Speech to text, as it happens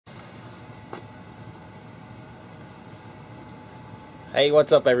Hey,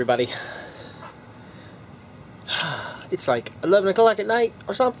 what's up, everybody? It's like 11 o'clock at night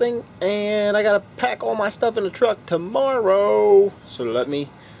or something, and I gotta pack all my stuff in the truck tomorrow. So let me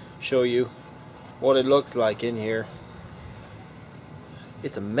show you what it looks like in here.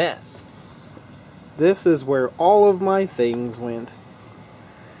 It's a mess. This is where all of my things went.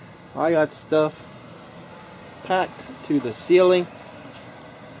 I got stuff packed to the ceiling.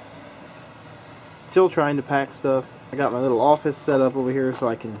 Still trying to pack stuff. I got my little office set up over here so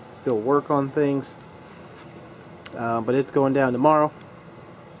I can still work on things. But it's going down tomorrow.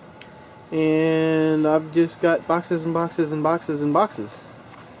 And I've just got boxes and boxes and boxes and boxes.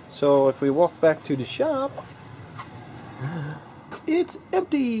 So if we walk back to the shop, it's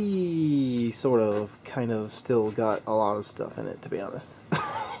empty. Sort of, kind of, still got a lot of stuff in it, to be honest.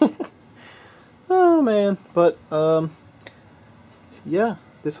 Oh man, but yeah,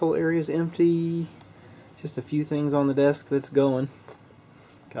 this whole area is empty. Just a few things on the desk that's going.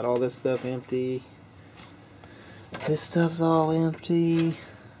 Got all this stuff empty. This stuff's all empty.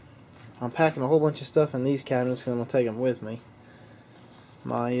 I'm packing a whole bunch of stuff in these cabinets because I'm going to take them with me.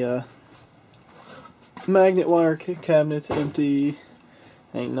 My magnet wire cabinet's empty.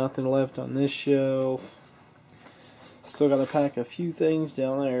 Ain't nothing left on this shelf. Still got to pack a few things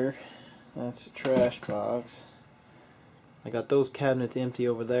down there. That's a trash box. I got those cabinets empty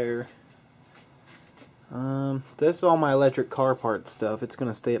over there. This is all my electric car part stuff. It's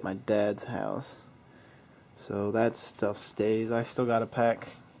gonna stay at my dad's house, so that stuff stays. I still gotta pack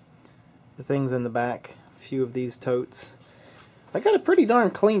the things in the back. A few of these totes. I got it pretty darn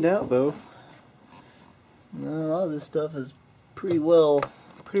cleaned out though. A lot of this stuff is pretty well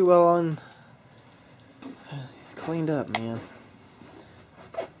cleaned up, man.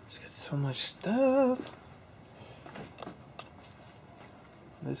 Just got so much stuff.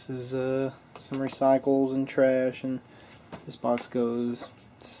 This is some recycles and trash, and this box goes.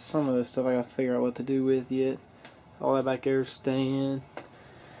 Some of this stuff I gotta figure out what to do with yet. All that back there is staying.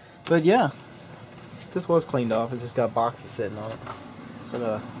 But yeah, this was cleaned off. It's just got boxes sitting on it. Still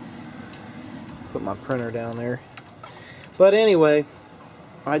gotta put my printer down there. But anyway,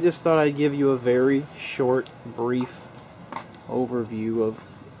 I just thought I'd give you a very short, brief overview of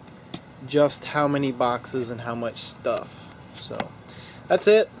just how many boxes and how much stuff. So that's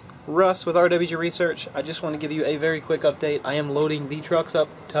it. Russ with RWG Research. I just want to give you a very quick update. I am loading the trucks up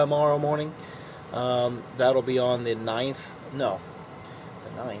tomorrow morning. That'll be on the 9th. No,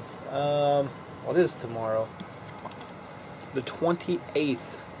 the 9th. What is tomorrow? The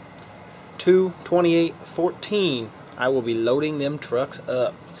 28th. 2/28/14. I will be loading them trucks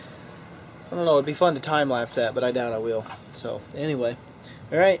up. I don't know, it'd be fun to time-lapse that, but I doubt I will. So, anyway.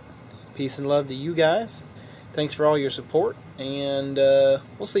 Alright. Peace and love to you guys. Thanks for all your support, and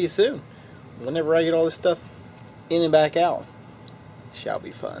we'll see you soon. Whenever I get all this stuff in and back out, shall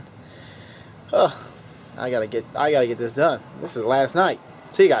be fun. I gotta get this done. This is the last night.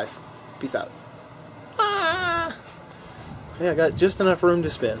 See you guys. Peace out. Yeah, I got just enough room to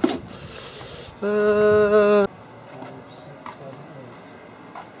spend.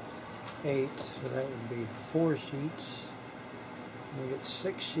 8, so that would be 4 sheets. We get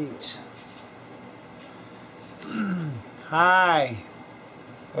 6 sheets. Hi.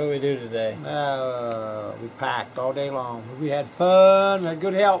 What do we do today? We packed all day long. We had fun. We had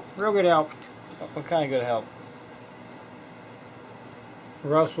good help. Real good help. What kind of good help?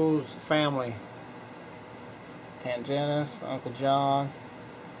 Russell's family. Aunt Janice, Uncle John,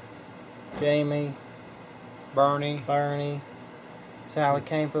 Jamie, Bernie. Sally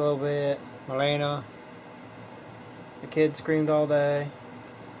came for a little bit. Melena. The kids screamed all day.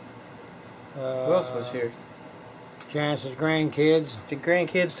 Who else was here? Janice's grandkids. The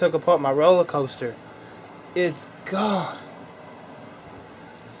grandkids took apart my roller coaster. It's gone.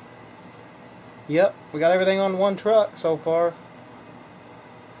 Yep, we got everything on one truck so far.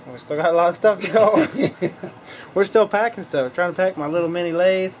 We still got a lot of stuff to go. We're still packing stuff. We're trying to pack my little mini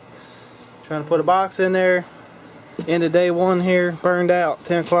lathe. Trying to put a box in there. End of day 1 here. Burned out.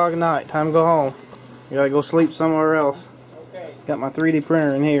 10 o'clock at night. Time to go home. You gotta go sleep somewhere else. Okay. Got my 3D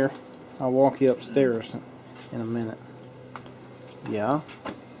printer in here. I'll walk you upstairs in a minute. Yeah?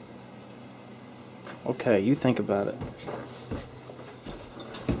 Okay, you think about it.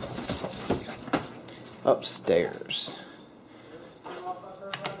 Upstairs.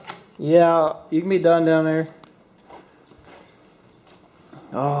 Yeah, you can be done down there.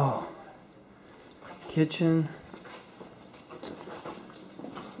 Oh. Kitchen.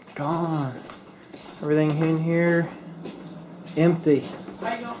 Gone. Everything in here. Empty.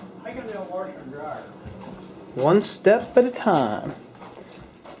 How you gonna do a washer and dryer? One step at a time.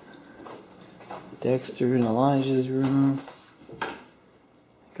 Dexter and Elijah's room.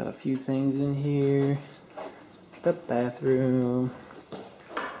 Got a few things in here. The bathroom.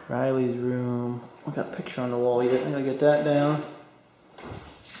 Riley's room. I got a picture on the wall yet. I gotta get that down.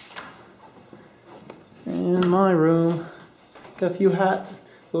 And my room. Got a few hats.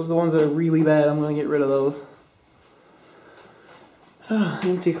 Those are the ones that are really bad. I'm gonna get rid of those.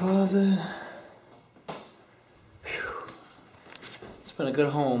 Empty closet. Whew. It's been a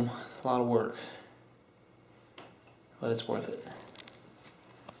good home. A lot of work. But it's worth it.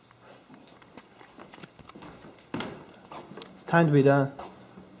 It's time to be done.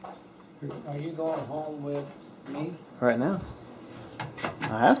 Are you going home with me? Right now.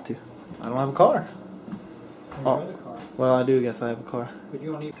 I have to. I don't have a car. Car. Well, I do guess I have a car. But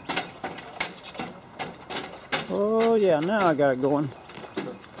you don't need. Oh yeah, now I got it going.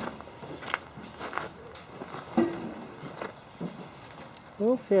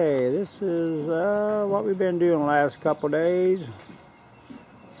 Okay, this is what we've been doing the last couple days.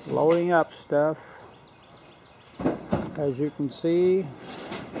 Loading up stuff. As you can see.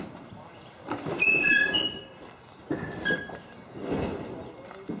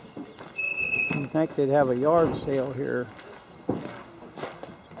 I think they'd have a yard sale here.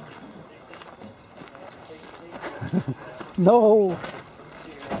 No.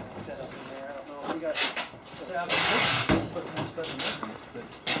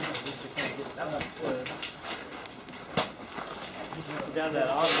 Down that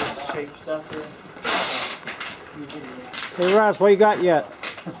oddly shaped stuff here. Hey Russ, what you got yet?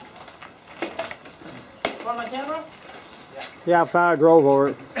 On my camera? Yeah, I found I drove over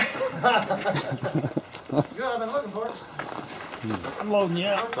it. Good, I've been looking for it. I'm loading you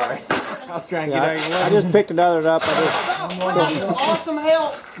up. Sorry. I was trying to Yeah, get out of your way. I just picked another up. I got some awesome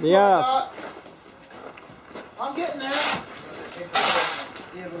help. Yes. I'm getting there.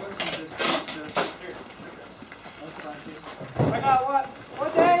 Yeah, but listen to this. I got what?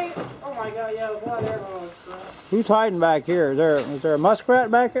 What day? Oh my god, yeah, the blood everywhere. Who's hiding back here? Is there a muskrat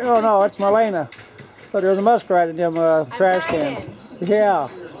back here? Oh no, it's Marlena. But there's a muskrat in them trash cans. Yeah.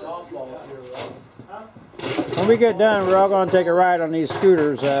 When we get done, we're all going to take a ride on these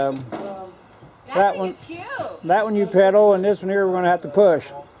scooters. That one you pedal, and this one here we're going to have to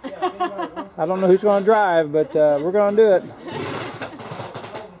push. I don't know who's going to drive, but we're going to do it.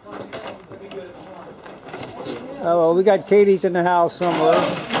 Oh, we got Katie's in the house somewhere.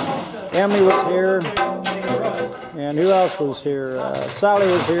 Emily was here. And who else was here? Sally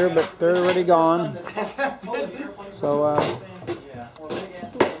was here, but they're already gone. So,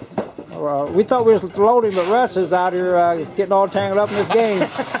 we thought we was loading, but Russ is out here getting all tangled up in this game.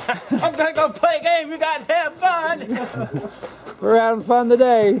 I'm gonna go play a game. You guys have fun. We're having fun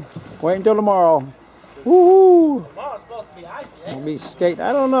today. Wait until tomorrow. Woohoo! Tomorrow's supposed to be icy, eh? We'll be skating.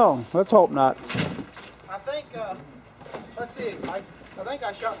 I don't know. Let's hope not. I think, let's see. I think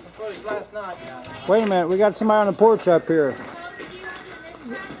I shot some footage last night. Wait a minute. We got somebody on the porch up here.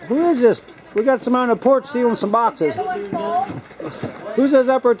 Who is this? We got somebody on the porch stealing some boxes. Who's this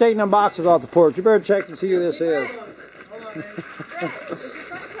up there taking them boxes off the porch? You better check and see who this is. For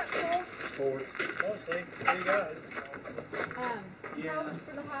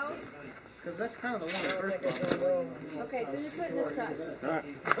the house? Because that's kind of the one first. Okay, then just put it in this truck.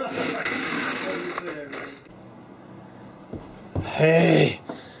 Hey,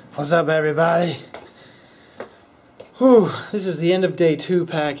 what's up everybody? Whew, this is the end of day 2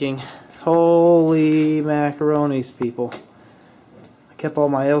 packing. Holy macaronis, people. I kept all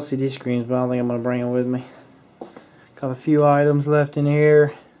my LCD screens, but I don't think I'm going to bring them with me. Got a few items left in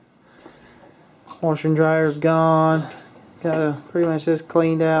here. Washer and dryer's gone. Got pretty much just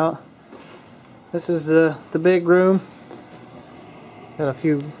cleaned out. This is the big room. Got a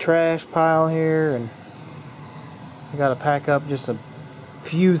few trash pile here, and I got to pack up just a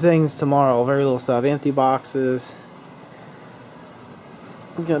few things tomorrow. Very little stuff. Empty boxes.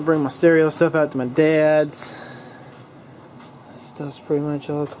 I'm gonna bring my stereo stuff out to my dad's. This stuff's pretty much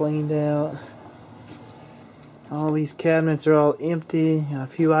all cleaned out. All these cabinets are all empty. Got a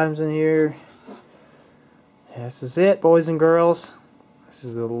few items in here. Yeah, this is it, boys and girls. This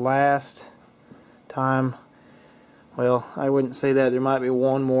is the last time. Well, I wouldn't say that. There might be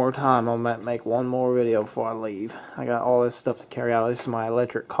one more time. I might make one more video before I leave. I got all this stuff to carry out. This is my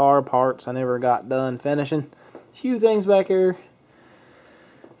electric car parts I never got done finishing. A few things back here.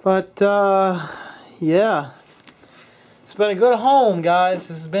 But, yeah. It's been a good home, guys.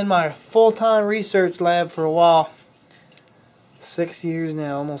 This has been my full-time research lab for a while. 6 years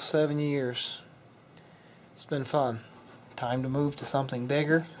now, almost 7 years. It's been fun. Time to move to something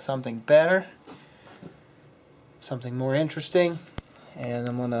bigger, something better, something more interesting, and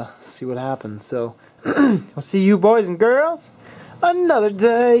I'm gonna see what happens. So, I'll see you boys and girls another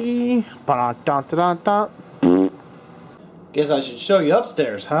day. Guess I should show you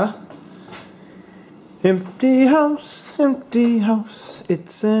upstairs, huh? Empty house,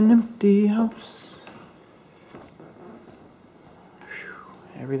 it's an empty house. Whew,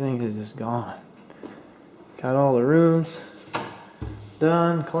 everything is just gone. Got all the rooms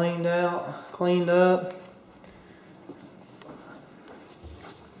done, cleaned out, cleaned up.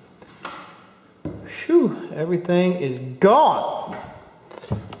 Whew, everything is gone.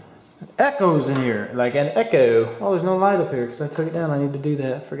 It echoes in here, like an echo. Oh, there's no light up here because I took it down. I need to do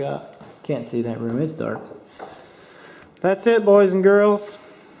that. I forgot. Can't see that room. It's dark. That's it, boys and girls.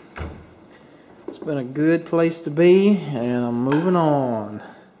 It's been a good place to be, and I'm moving on.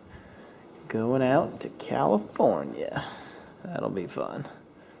 Going out to California. That'll be fun.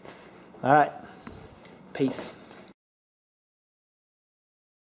 All right. Peace.